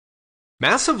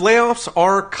Massive layoffs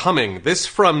are coming. This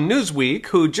from Newsweek,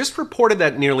 who just reported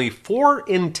that nearly 4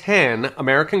 in 10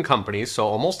 American companies, so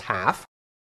almost half,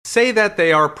 say that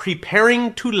they are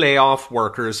preparing to lay off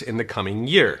workers in the coming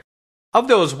year. Of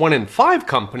those, 1 in 5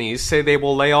 companies say they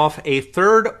will lay off a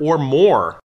third or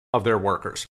more of their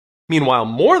workers. Meanwhile,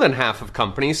 more than half of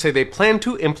companies say they plan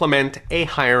to implement a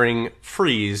hiring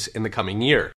freeze in the coming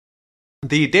year.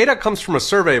 The data comes from a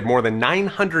survey of more than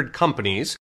 900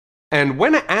 companies. And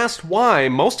when asked why,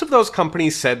 most of those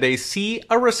companies said they see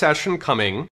a recession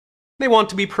coming. They want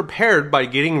to be prepared by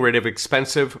getting rid of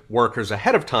expensive workers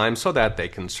ahead of time so that they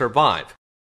can survive.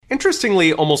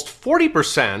 Interestingly, almost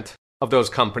 40% of those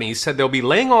companies said they'll be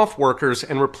laying off workers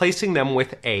and replacing them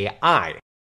with AI,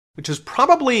 which is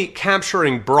probably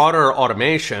capturing broader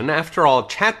automation. After all,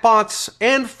 chatbots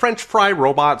and French fry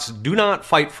robots do not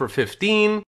fight for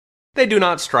 15, they do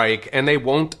not strike, and they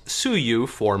won't sue you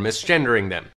for misgendering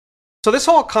them. So this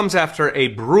all comes after a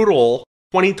brutal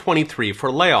 2023 for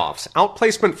layoffs.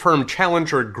 Outplacement firm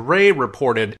Challenger Gray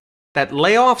reported that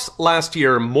layoffs last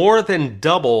year more than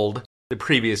doubled the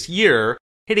previous year,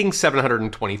 hitting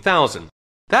 720,000.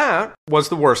 That was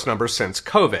the worst number since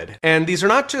COVID. And these are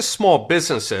not just small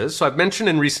businesses. So I've mentioned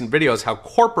in recent videos how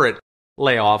corporate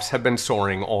layoffs have been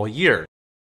soaring all year.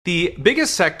 The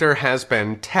biggest sector has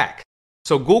been tech.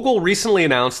 So Google recently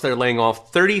announced they're laying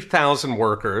off 30,000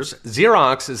 workers.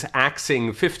 Xerox is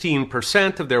axing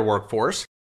 15% of their workforce.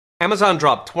 Amazon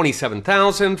dropped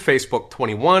 27,000, Facebook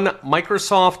 21,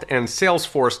 Microsoft and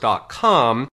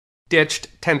Salesforce.com ditched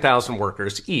 10,000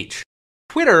 workers each.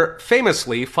 Twitter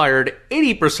famously fired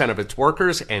 80% of its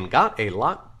workers and got a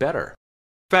lot better.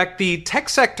 In fact, the tech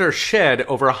sector shed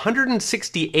over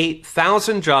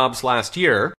 168,000 jobs last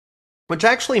year, which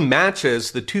actually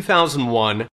matches the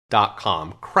 2001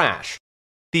 dot-com crash.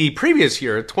 The previous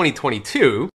year,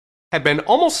 2022, had been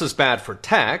almost as bad for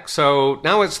tech, so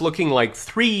now it's looking like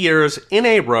 3 years in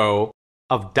a row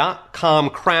of dot-com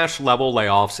crash level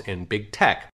layoffs in big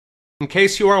tech. In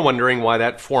case you are wondering why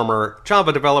that former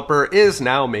Java developer is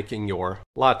now making your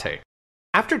latte.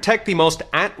 After tech, the most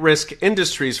at-risk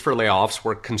industries for layoffs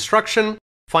were construction,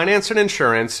 finance and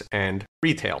insurance, and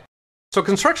retail. So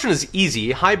construction is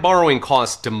easy. High borrowing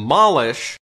costs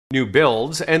demolish new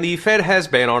builds, and the Fed has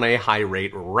been on a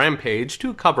high-rate rampage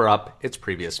to cover up its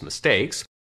previous mistakes.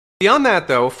 Beyond that,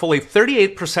 though, fully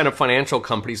 38% of financial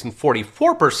companies and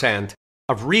 44%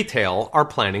 of retail are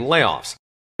planning layoffs.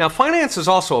 Now, finance is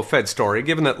also a Fed story,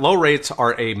 given that low rates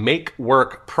are a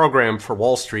make-work program for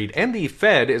Wall Street, and the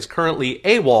Fed is currently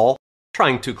AWOL,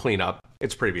 trying to clean up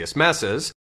its previous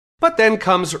messes. But then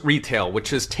comes retail,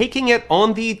 which is taking it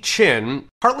on the chin,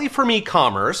 partly from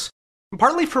e-commerce,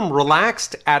 partly from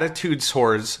relaxed attitudes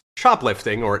towards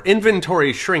shoplifting or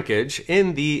inventory shrinkage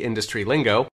in the industry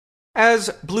lingo, as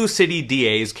Blue City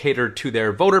DAs cater to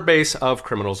their voter base of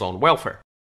criminals on welfare.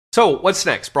 So what's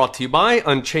next? Brought to you by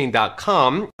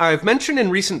Unchained.com. I've mentioned in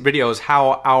recent videos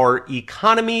how our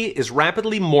economy is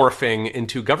rapidly morphing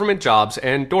into government jobs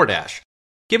and DoorDash.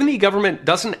 Given the government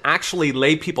doesn't actually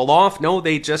lay people off, no,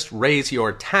 they just raise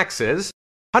your taxes,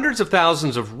 hundreds of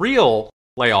thousands of real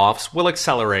layoffs will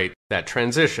accelerate that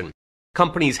transition.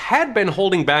 Companies had been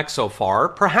holding back so far,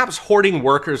 perhaps hoarding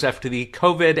workers after the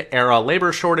COVID-era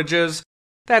labor shortages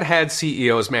that had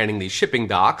CEOs manning the shipping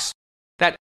docks.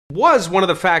 That was one of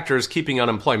the factors keeping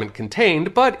unemployment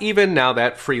contained, but even now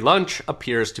that free lunch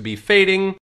appears to be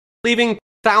fading, leaving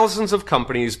thousands of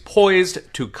companies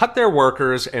poised to cut their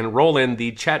workers and roll in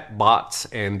the chat bots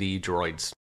and the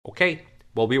droids. Okay,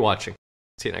 we'll be watching.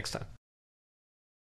 See you next time.